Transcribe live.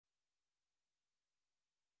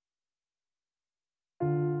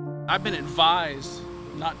I've been advised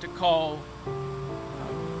not to call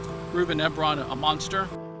Ruben Ebron a monster.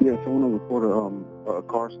 Yeah, someone reported a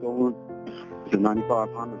car stolen. It's a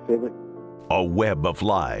 95 Honda Civic. A web of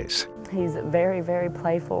lies. He's very, very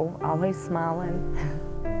playful, always smiling.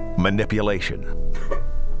 Manipulation.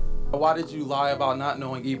 Why did you lie about not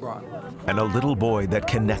knowing Ebron? And a little boy that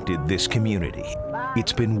connected this community.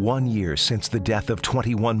 It's been 1 year since the death of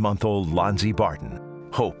 21-month-old Lonzie Barton.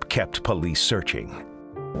 Hope kept police searching.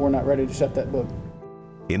 We're not ready to shut that book.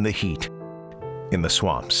 In the heat, in the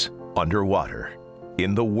swamps, underwater,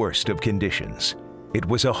 in the worst of conditions, it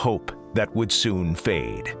was a hope that would soon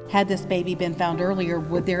fade. Had this baby been found earlier,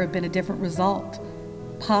 would there have been a different result?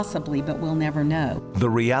 Possibly, but we'll never know. The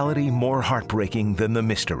reality more heartbreaking than the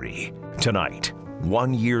mystery. Tonight,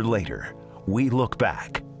 1 year later, we look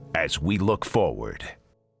back as we look forward.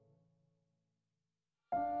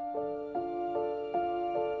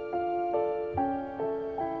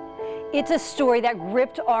 It's a story that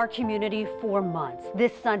gripped our community for months.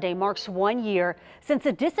 This Sunday marks 1 year since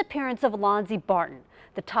the disappearance of Lonzie Barton.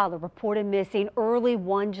 The toddler reported missing early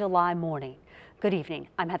one July morning. Good evening.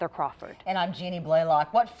 I'm Heather Crawford. And I'm Jeannie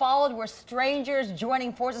Blaylock. What followed were strangers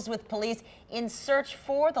joining forces with police in search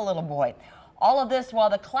for the little boy. All of this while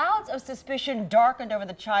the clouds of suspicion darkened over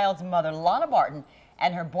the child's mother, Lonnie Barton,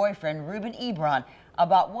 and her boyfriend, Ruben Ebron,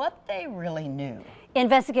 about what they really knew.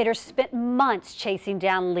 Investigators spent months chasing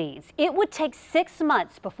down leads. It would take 6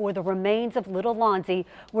 months before the remains of little Lonzie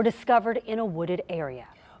were discovered in a wooded area.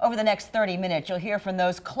 Over the next 30 minutes, you'll hear from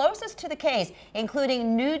those closest to the case,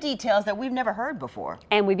 including new details that we've never heard before.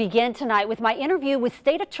 And we begin tonight with my interview with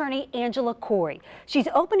State Attorney Angela Corey. She's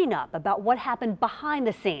opening up about what happened behind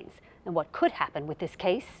the scenes and what could happen with this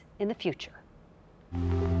case in the future.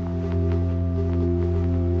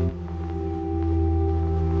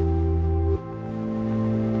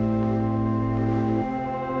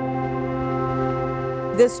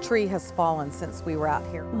 This tree has fallen since we were out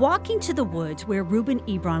here. Walking to the woods where Ruben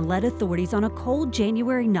Ebron led authorities on a cold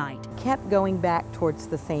January night. Kept going back towards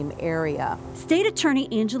the same area. State Attorney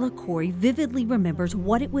Angela Corey vividly remembers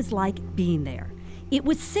what it was like being there. It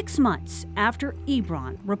was 6 months after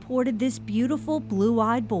Ebron reported this beautiful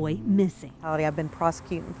blue-eyed boy missing. I've been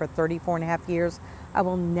prosecuting for 34 and a half years. I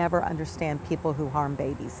will never understand people who harm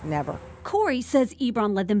babies, never. Corey says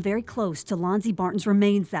Ebron led them very close to Lonzie Barton's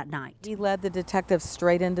remains that night. He led the detectives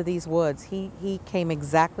straight into these woods. He came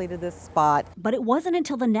exactly to this spot. But it wasn't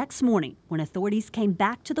until the next morning when authorities came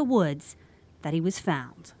back to the woods that he was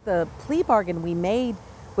found. The plea bargain we made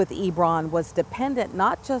with Ebron was dependent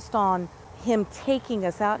not just on him taking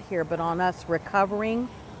us out here, but on us recovering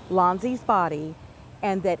Lonzie's body,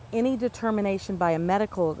 and that any determination by a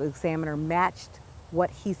medical examiner matched what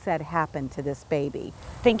he said happened to this baby.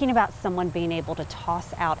 Thinking about someone being able to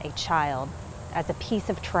toss out a child as a piece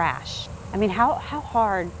of trash, I mean, how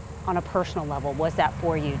hard on a personal level was that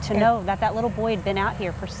for you to know that that little boy had been out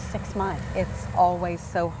here for 6 months? It's always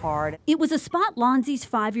so hard. It was a spot Lonzie's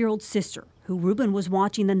 5-year-old sister, who Ruben was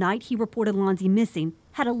watching the night he reported Lonzie missing,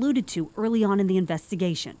 had alluded to early on in the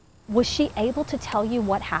investigation. Was she able to tell you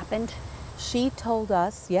what happened? She told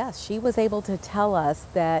us, yes, she was able to tell us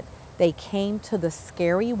that they came to the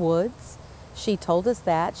scary woods. She told us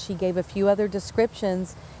that. She gave a few other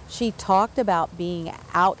descriptions. She talked about being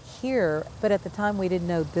out here, but at the time we didn't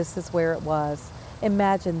know this is where it was.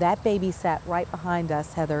 Imagine that baby sat right behind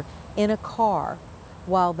us, Heather, in a car,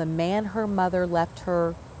 while the man her mother left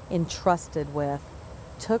her entrusted with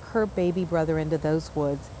took her baby brother into those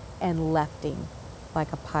woods and left him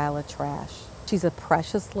like a pile of trash. She's a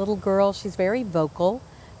precious little girl. She's very vocal.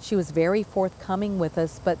 She was very forthcoming with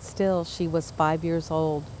us, but still, she was 5 years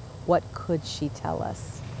old. What could she tell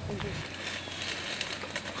us?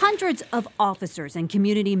 Hundreds of officers and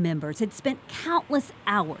community members had spent countless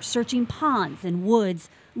hours searching ponds and woods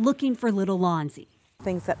looking for little Lonzie.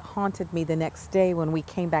 Things that haunted me the next day when we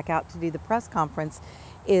came back out to do the press conference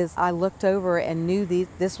is I looked over and knew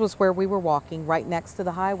this was where we were walking, right next to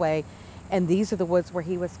the highway, and these are the woods where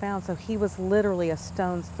he was found. So he was literally a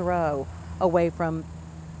stone's throw away from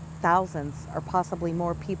thousands or possibly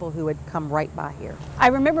more people who had come right by here. I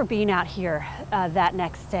remember being out here that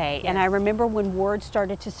next day, yes. And I remember when word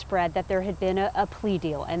started to spread that there had been a plea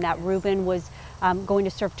deal and that Ruben was going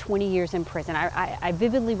to serve 20 years in prison. I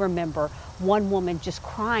vividly remember one woman just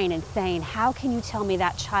crying and saying, how can you tell me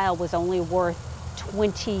that child was only worth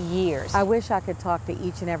 20 years? I wish I could talk to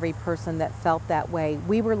each and every person that felt that way.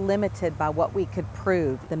 We were limited by what we could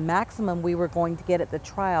prove. The maximum we were going to get at the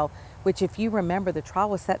trial, which if you remember, the trial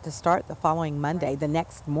was set to start the following Monday, the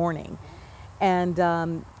next morning.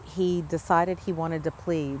 And he decided he wanted to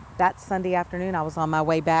plead. That Sunday afternoon, I was on my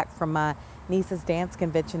way back from my niece's dance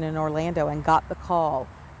convention in Orlando and got the call,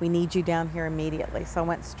 "We need you down here immediately." So I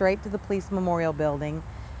went straight to the police memorial building.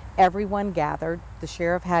 Everyone gathered. The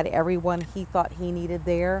sheriff had everyone he thought he needed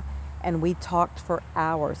there, and we talked for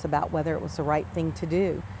hours about whether it was the right thing to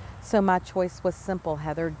do. So my choice was simple,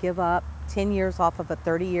 Heather: give up 10 years off of a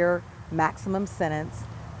 30-year maximum sentence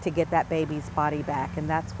to get that baby's body back, and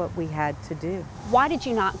that's what we had to do. Why did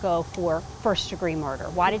you not go for first-degree murder?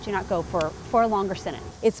 Why did you not go for a longer sentence?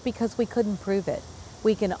 It's because we couldn't prove it.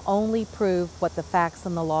 We can only prove what the facts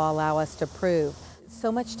and the law allow us to prove.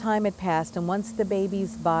 So much time had passed, and once the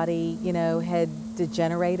baby's body, had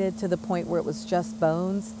degenerated to the point where it was just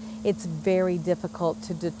bones, it's very difficult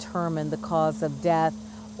to determine the cause of death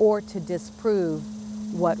or to disprove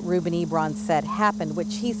what Reuben Ebron said happened,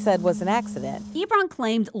 which he said was an accident. Ebron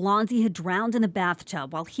claimed Lonzie had drowned in a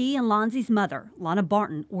bathtub while he and Lonzie's mother, Lana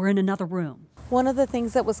Barton, were in another room. One of the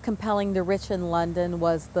things that was compelling to Rich in London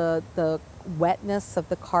was the wetness of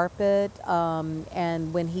the carpet,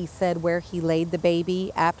 and when he said where he laid the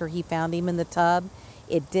baby after he found him in the tub,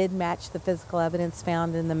 it did match the physical evidence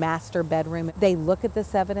found in the master bedroom. They look at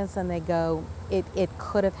this evidence and they go, it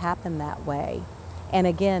could have happened that way. And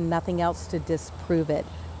again, nothing else to disprove it,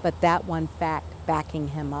 but that one fact backing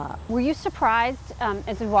him up. Were you surprised,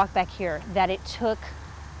 as we walk back here, that it took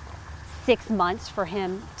 6 months for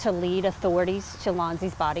him to lead authorities to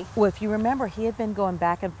Lonzie's body? Well, if you remember, he had been going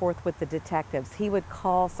back and forth with the detectives. He would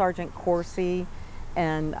call Sergeant Corsi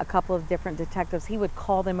and a couple of different detectives. He would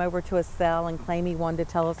call them over to a cell and claim he wanted to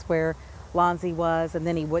tell us where Lonzie was, and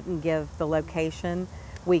then he wouldn't give the location.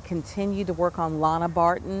 We continued to work on Lana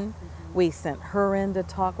Barton. We sent her in to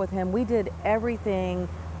talk with him. We did everything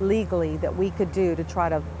legally that we could do to try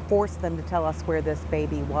to force them to tell us where this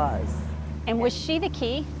baby was. And was she the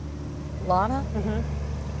key? Lana?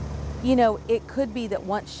 Mm-hmm. It could be that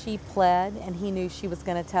once she pled and he knew she was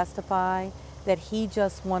going to testify, that he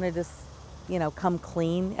just wanted to, come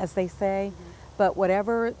clean, as they say. Mm-hmm. But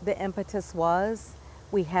whatever the impetus was,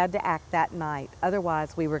 we had to act that night.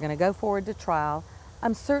 Otherwise, we were going to go forward to trial.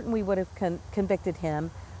 I'm certain we would have convicted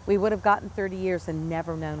him. We would have gotten 30 years and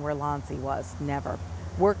never known where Lonzie was, never.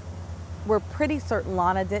 We're pretty certain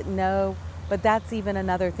Lana didn't know, but that's even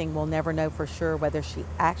another thing we'll never know for sure, whether she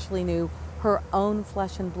actually knew her own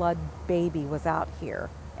flesh and blood baby was out here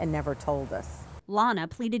and never told us. Lana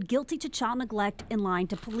pleaded guilty to child neglect and lying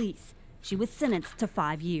to police. She was sentenced to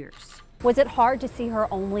 5 years. Was it hard to see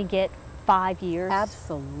her only get 5 years?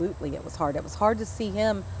 Absolutely, it was hard. It was hard to see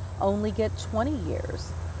him only get 20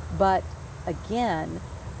 years. But again,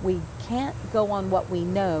 we can't go on what we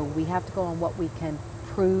know. We have to go on what we can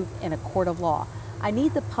prove in a court of law. I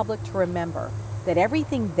need the public to remember that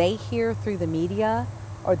everything they hear through the media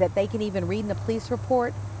or that they can even read in a police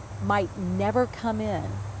report might never come in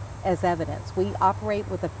as evidence. We operate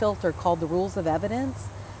with a filter called the rules of evidence.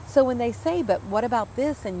 So when they say, but what about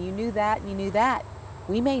this, and you knew that, and you knew that,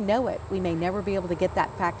 we may know it. We may never be able to get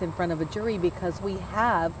that fact in front of a jury because we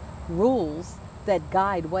have rules that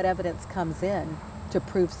guide what evidence comes in to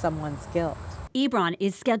prove someone's guilt. Ebron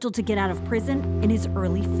is scheduled to get out of prison in his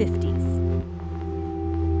early 50s.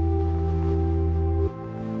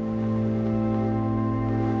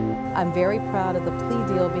 I'm very proud of the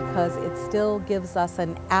plea deal because it still gives us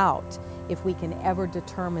an out. If we can ever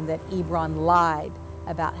determine that Ebron lied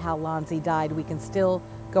about how Lonzie died, we can still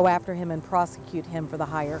go after him and prosecute him for the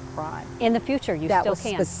higher crime. In the future, you still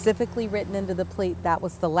can. That was specifically written into the plea. That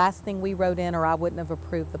was the last thing we wrote in, or I wouldn't have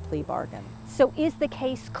approved the plea bargain. So is the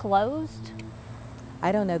case closed?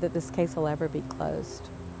 I don't know that this case will ever be closed.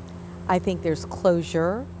 I think there's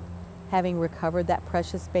closure, having recovered that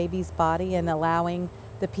precious baby's body and allowing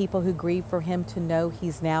the people who grieve for him to know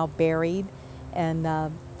he's now buried. And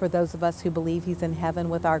for those of us who believe he's in heaven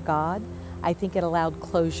with our God, I think it allowed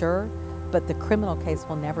closure, but the criminal case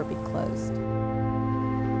will never be closed.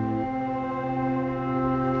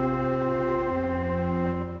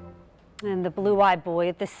 And the blue-eyed boy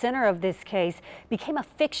at the center of this case became a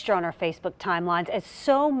fixture on our Facebook timelines as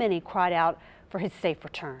so many cried out for his safe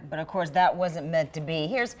return. But of course, that wasn't meant to be.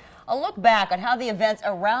 Here's a look back on how the events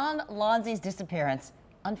around Lonzie's disappearance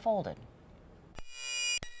unfolded.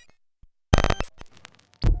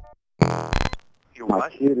 My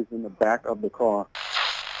kid is in the back of the car.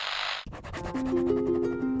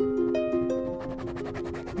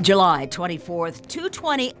 July 24th,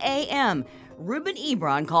 2:20 a.m. Reuben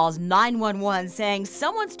Ebron calls 911 saying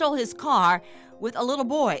someone stole his car with a little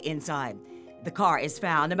boy inside. The car is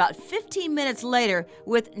found about 15 minutes later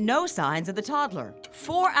with no signs of the toddler.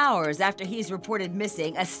 4 hours after he's reported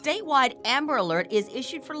missing, a statewide Amber Alert is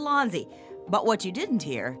issued for Lonzie. But what you didn't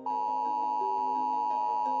hear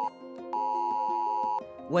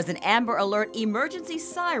was an Amber Alert emergency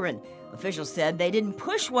siren. Officials said they didn't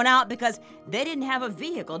push one out because they didn't have a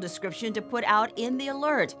vehicle description to put out in the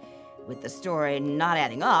alert. With the story not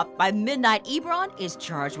adding up, by midnight, Ebron is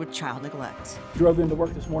charged with child neglect. Drove into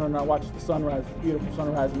work this morning and I watched the sunrise, beautiful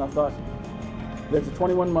sunrise, and I thought, there's a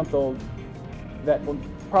 21-month-old that will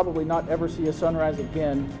probably not ever see a sunrise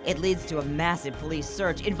again. It leads to a massive police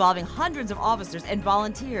search involving hundreds of officers and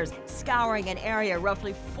volunteers scouring an area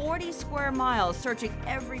roughly 40 square miles, searching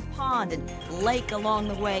every pond and lake along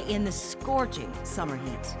the way in the scorching summer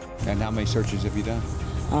heat. And how many searches have you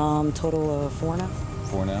done? Total of 4 now.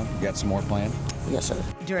 4 now? You got some more planned? Yes, sir.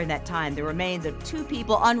 During that time, the remains of 2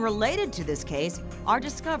 people unrelated to this case are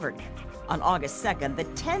discovered. On August 2nd, the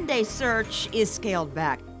 10-day search is scaled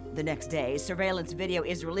back. The next day, surveillance video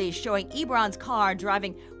is released showing Ebron's car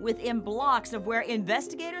driving within blocks of where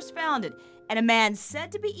investigators found it, and a man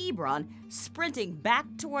said to be Ebron sprinting back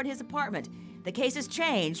toward his apartment. The case has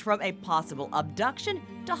changed from a possible abduction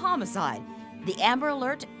to homicide. The Amber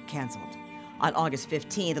Alert canceled. On August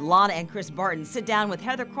 15th, Lana and Chris Barton sit down with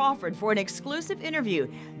Heather Crawford for an exclusive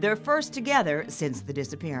interview, their first together since the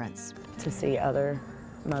disappearance. To see other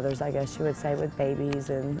mothers, I guess you would say, with babies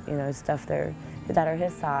and, you know, stuff there that are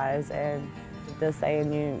his size, and the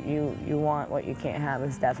saying you want what you can't have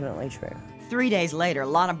is definitely true. 3 days later,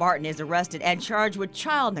 Lana Barton is arrested and charged with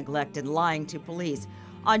child neglect and lying to police.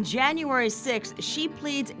 On January 6th, she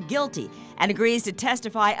pleads guilty and agrees to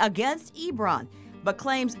testify against Ebron, but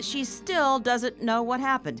claims she still doesn't know what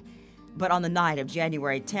happened. But on the night of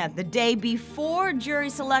January 10th, the day before jury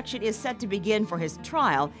selection is set to begin for his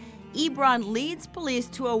trial, Ebron leads police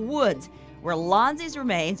to a woods where Lonzie's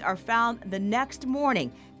remains are found the next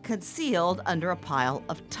morning, concealed under a pile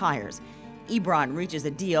of tires. Ebron reaches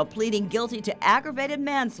a deal, pleading guilty to aggravated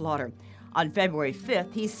manslaughter. On February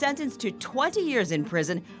 5th, he's sentenced to 20 years in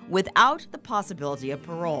prison without the possibility of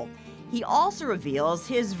parole. He also reveals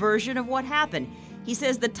his version of what happened. He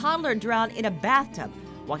says the toddler drowned in a bathtub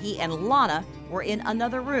while he and Lana were in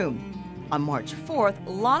another room. On March 4th,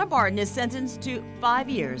 Lana Barton is sentenced to 5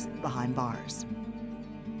 years behind bars.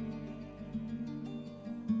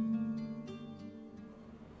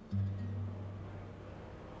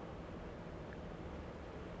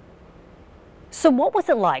 So what was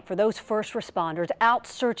it like for those first responders out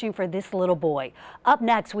searching for this little boy? Up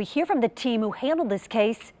next, we hear from the team who handled this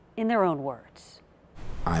case in their own words.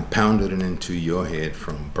 I pounded it into your head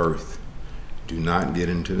from birth. Do not get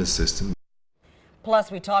into the system. Plus,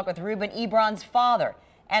 we talk with Ruben Ebron's father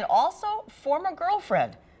and also former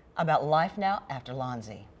girlfriend about life now after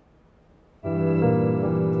Lonzie.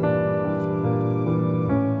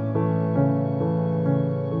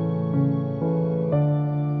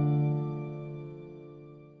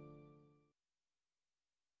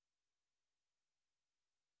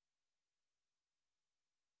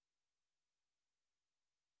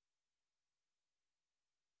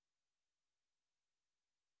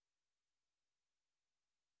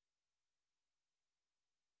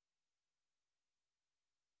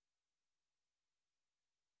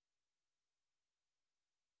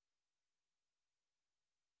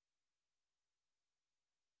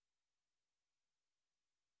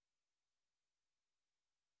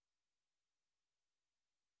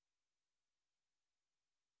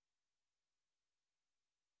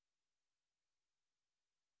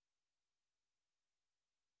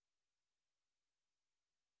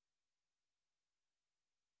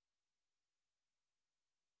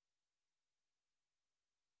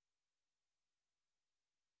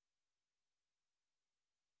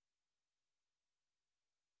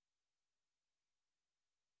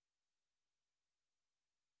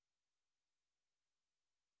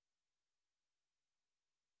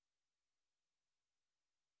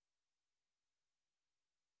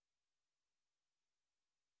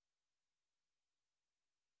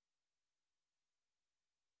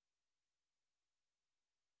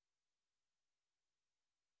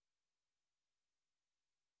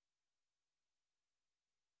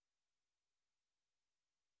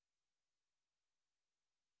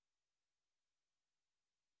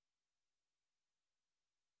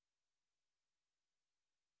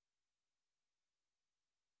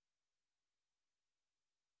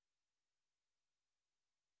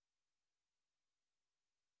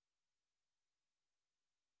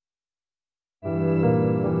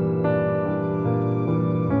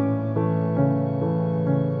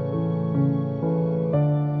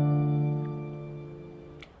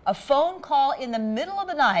 A phone call in the middle of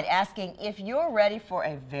the night asking if you're ready for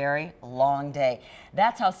a very long day.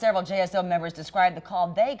 That's how several JSO members described the call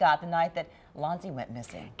they got the night that Lonzie went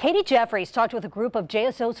missing. Katie Jeffries talked with a group of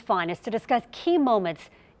JSO's finest to discuss key moments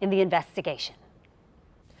in the investigation.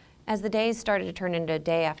 As the days started to turn into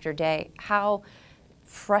day after day, how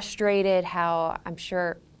frustrated, how I'm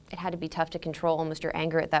sure it had to be tough to control almost your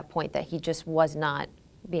anger at that point that he just was not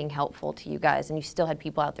being helpful to you guys and you still had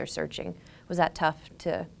people out there searching. Was that tough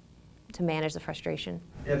to manage the frustration?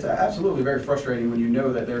 It's absolutely very frustrating when you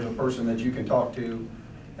know that there's a person that you can talk to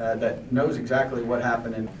that knows exactly what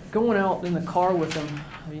happened. And going out in the car with him,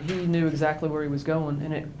 I mean, he knew exactly where he was going,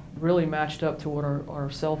 and it really matched up to what our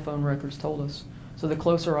cell phone records told us. So the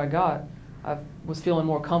closer I got, I was feeling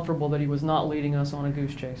more comfortable that he was not leading us on a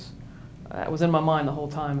goose chase. It was in my mind the whole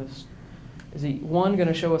time. Is he, one, going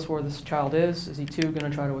to show us where this child is? Is he, two, going to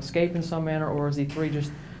try to escape in some manner? Or is he, three,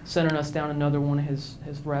 just sending us down another one of his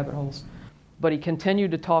rabbit holes? But he continued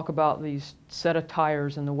to talk about these set of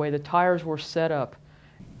tires and the way the tires were set up.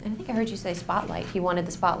 I think I heard you say spotlight. He wanted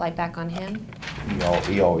the spotlight back on him?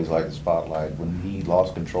 He always liked the spotlight. When he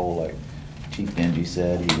lost control, like Chief Denji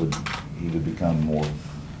said, he would become more,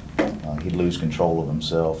 he'd lose control of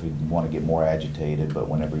himself. He'd want to get more agitated, but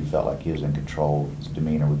whenever he felt like he was in control, his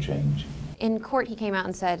demeanor would change. In court, he came out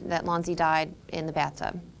and said that Lonzie died in the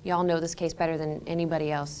bathtub. Y'all know this case better than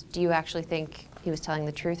anybody else. Do you actually think he was telling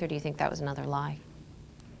the truth, or do you think that was another lie?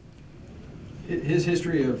 His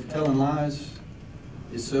history of telling lies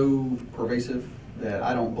is so pervasive that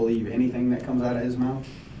I don't believe anything that comes out of his mouth.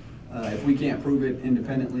 If we can't prove it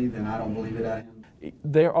independently, then I don't believe it out of him.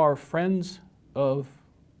 There are friends of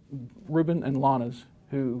Ruben and Lana's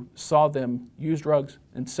who saw them use drugs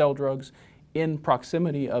and sell drugs in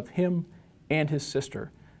proximity of him and his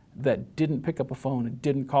sister that didn't pick up a phone and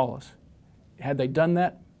didn't call us. Had they done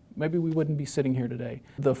that, maybe we wouldn't be sitting here today.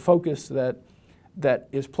 The focus that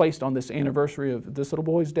is placed on this anniversary of this little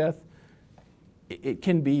boy's death, it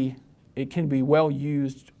can be well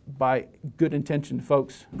used by good intentioned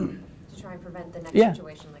folks. To try and prevent the next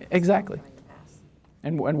situation like this. Exactly.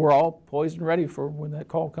 And we're all poised and ready for when that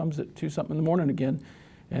call comes at 2-something in the morning again,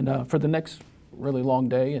 and for the next really long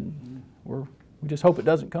day, and we just hope it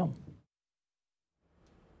doesn't come.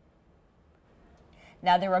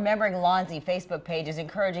 Now, the Remembering Lonzie Facebook page is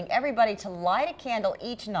encouraging everybody to light a candle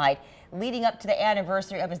each night leading up to the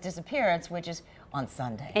anniversary of his disappearance, which is on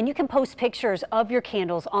Sunday. And you can post pictures of your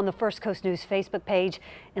candles on the First Coast News Facebook page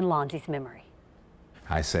in Lonzie's memory.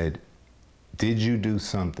 I said, did you do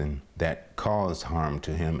something that caused harm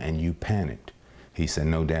to him and you panicked? He said,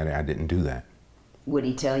 no, Daddy, I didn't do that. Would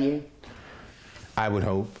he tell you? I would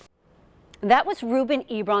hope. That was Ruben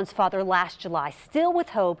Ebron's father last July, still with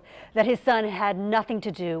hope that his son had nothing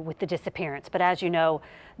to do with the disappearance. But as you know,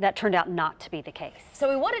 that turned out not to be the case. So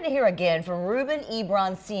we wanted to hear again from Ruben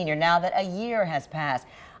Ebron Sr. now that a year has passed.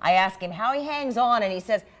 I asked him how he hangs on, and he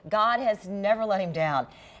says God has never let him down.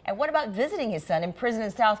 And what about visiting his son in prison in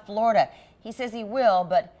South Florida? He says he will,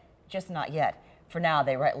 but just not yet. For now,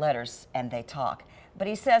 they write letters and they talk. But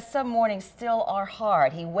he says some mornings still are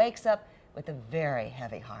hard. He wakes up with a very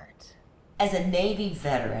heavy heart. As a Navy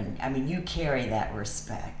veteran, I mean, you carry that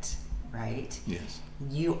respect, right? Yes.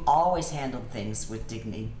 You always handled things with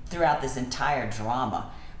dignity throughout this entire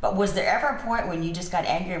drama. But was there ever a point when you just got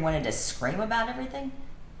angry and wanted to scream about everything?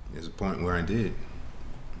 There's a point where I did.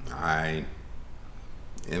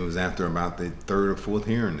 It was after about the 3rd or 4th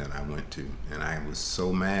hearing that I went to, and I was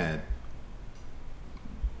so mad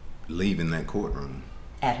leaving that courtroom.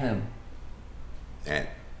 At whom? At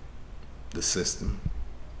the system,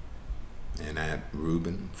 and at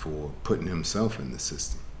Ruben for putting himself in the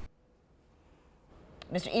system.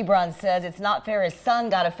 Mr. Ebron says it's not fair his son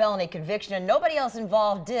got a felony conviction and nobody else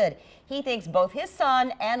involved did. He thinks both his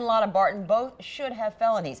son and Lonnie Barton both should have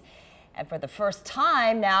felonies. And for the first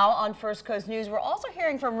time now on First Coast News, we're also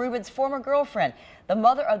hearing from Ruben's former girlfriend, the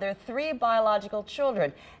mother of their 3 biological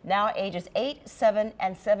children, now ages 8, 7,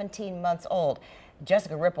 and 17 months old.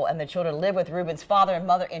 Jessica Ripple and the children live with Ruben's father and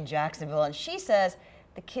mother in Jacksonville, and she says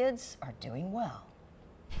the kids are doing well.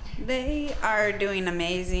 They are doing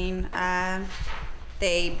amazing.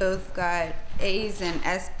 They both got A's and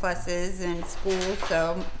S pluses in school,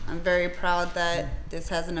 so I'm very proud that this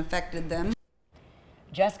hasn't affected them.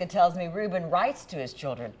 Jessica tells me Ruben writes to his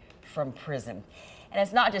children from prison. And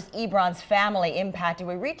it's not just Ebron's family impacted.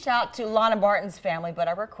 We reached out to Lana Barton's family, but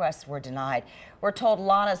our requests were denied. We're told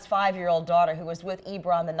Lana's 5-year-old daughter, who was with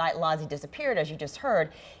Ebron the night Lonzie disappeared, as you just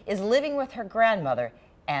heard, is living with her grandmother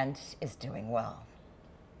and is doing well.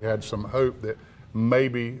 We had some hope that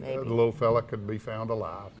maybe the little fella could be found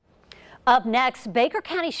alive. Up next, Baker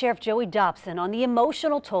County Sheriff Joey Dobson on the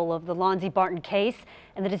emotional toll of the Lonzie Barton case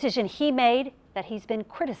and the decision he made that he's been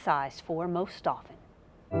criticized for most often.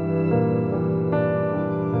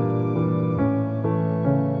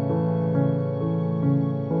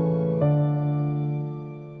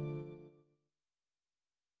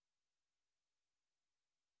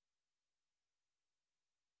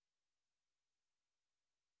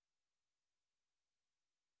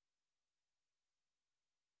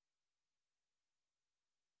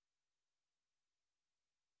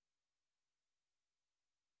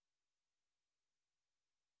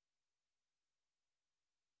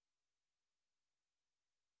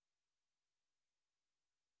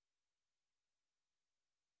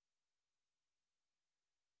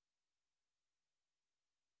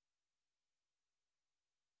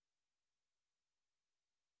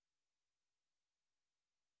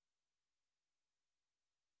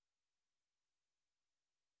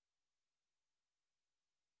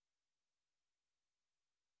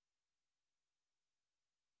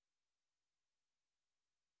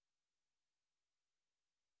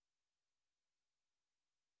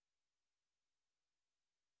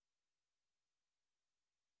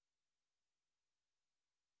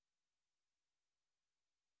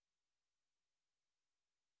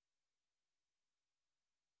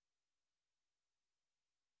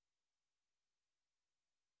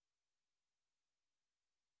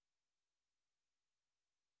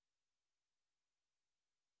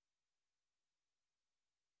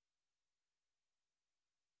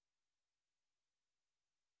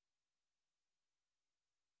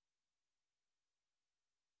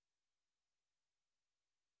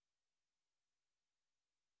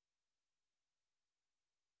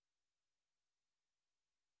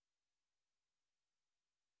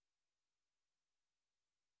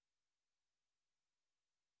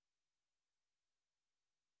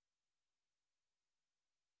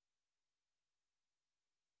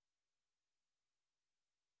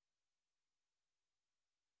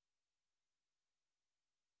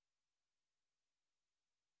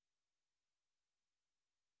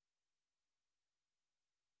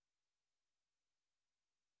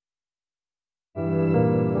 It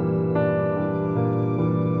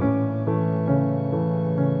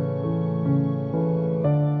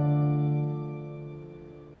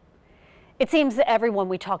seems that everyone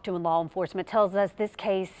we talk to in law enforcement tells us this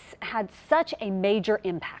case had such a major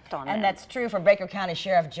impact on them. And that's true for Baker County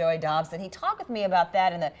Sheriff Joey Dobson. He talked with me about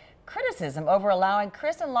that and the criticism over allowing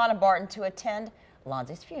Chris and Lana Barton to attend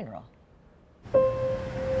Lonzie's funeral.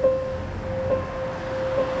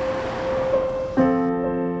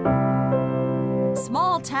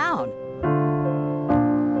 Small town.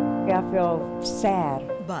 I feel sad.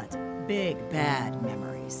 But big bad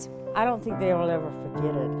memories. I don't think they will ever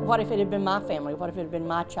forget it. What if it had been my family? What if it had been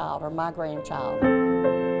my child or my grandchild?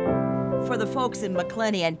 For the folks in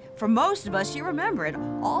McClenny, and for most of us, you remember it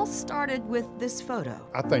all started with this photo.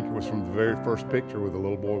 I think it was from the very first picture with the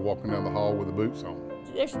little boy walking down the hall with the boots on.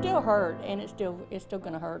 They're still hurt, and it's still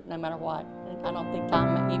going to hurt no matter what. I don't think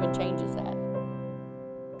time even changes that.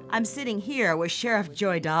 I'm sitting here with Sheriff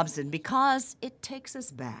Joey Dobson because it takes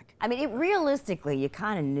us back. I mean, realistically, you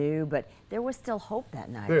kind of knenew, but there was still hope that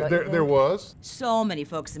night. There was. So many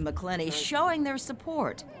folks in McClenny showing their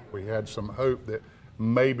support. We had some hope that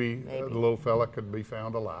maybe the little fella could be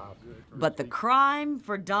found alive. But the crime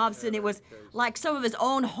for Dobson, it was like some of his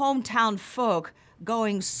own hometown folk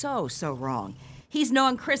going so wrong. He's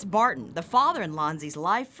known Chris Barton, the father in Lonzie's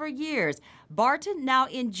life, for years. Barton now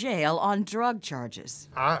in jail on drug charges.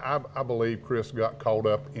 I believe Chris got caught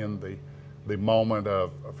up in the moment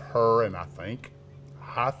of her, and I think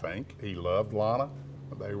he loved Lana.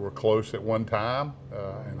 They were close at one time,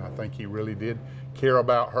 and I think he really did care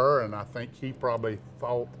about her, and I think he probably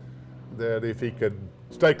thought that if he could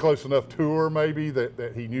stay close enough to her, maybe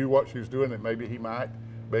that he knew what she was doing, that maybe they might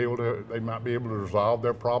be able to resolve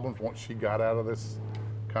their problems once she got out of this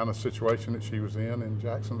kind of situation that she was in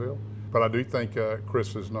Jacksonville. But I do think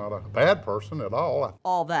Chris is not a bad person at all.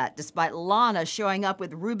 All that despite Lana showing up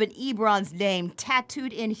with Ruben Ebron's name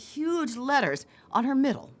tattooed in huge letters on her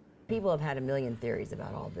middle. People have had a million theories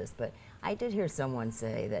about all this, but I did hear someone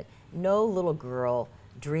say that no little girl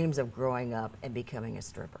dreams of growing up and becoming a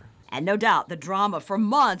stripper. And no doubt the drama for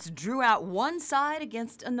months drew out one side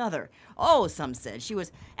against another. Oh, some said she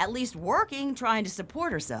was at least working, trying to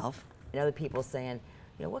support herself. And other people saying,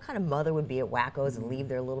 you know, what kind of mother would be at Wacko's and leave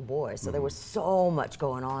their little boy? So there was so much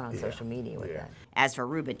going on social media with that. As for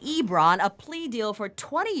Ruben Ebron, a plea deal for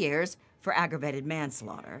 20 years for aggravated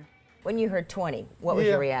manslaughter. When you heard 20, what was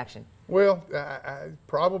your reaction? Well, I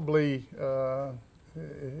probably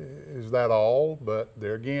is that all, but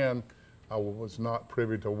there again, I was not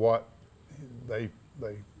privy to what they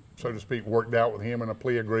so to speak, worked out with him in a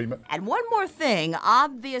plea agreement. And one more thing,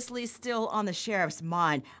 obviously still on the sheriff's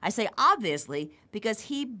mind. I say obviously because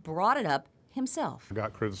he brought it up himself. I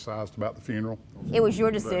got criticized about the funeral. It was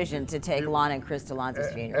your decision to take Lana and Chris to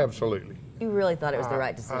Lonzie's funeral. Absolutely. You really thought it was the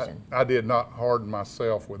right decision? I did not harden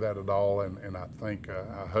myself with that at all, and I think,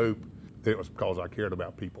 I hope that it was because I cared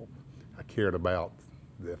about people. I cared about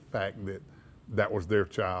the fact that that was their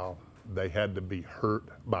child. They had to be hurt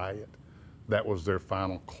by it. That was their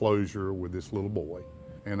final closure with this little boy.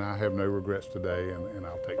 And I have no regrets today, and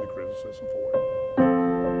I'll take the criticism for it.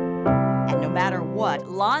 And no matter what,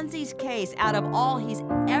 Lonzie's case, out of all he's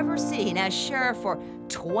ever seen as sheriff for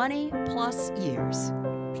 20+ years.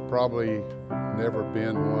 There's probably never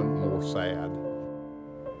been one more sad.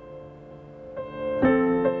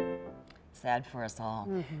 Sad for us all.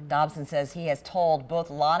 Dobson says he has told both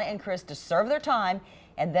Lana and Chris to serve their time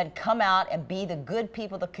and then come out and be the good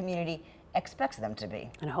people the community expects them to be.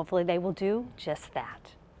 And hopefully they will do just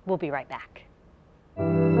that. We'll be right back.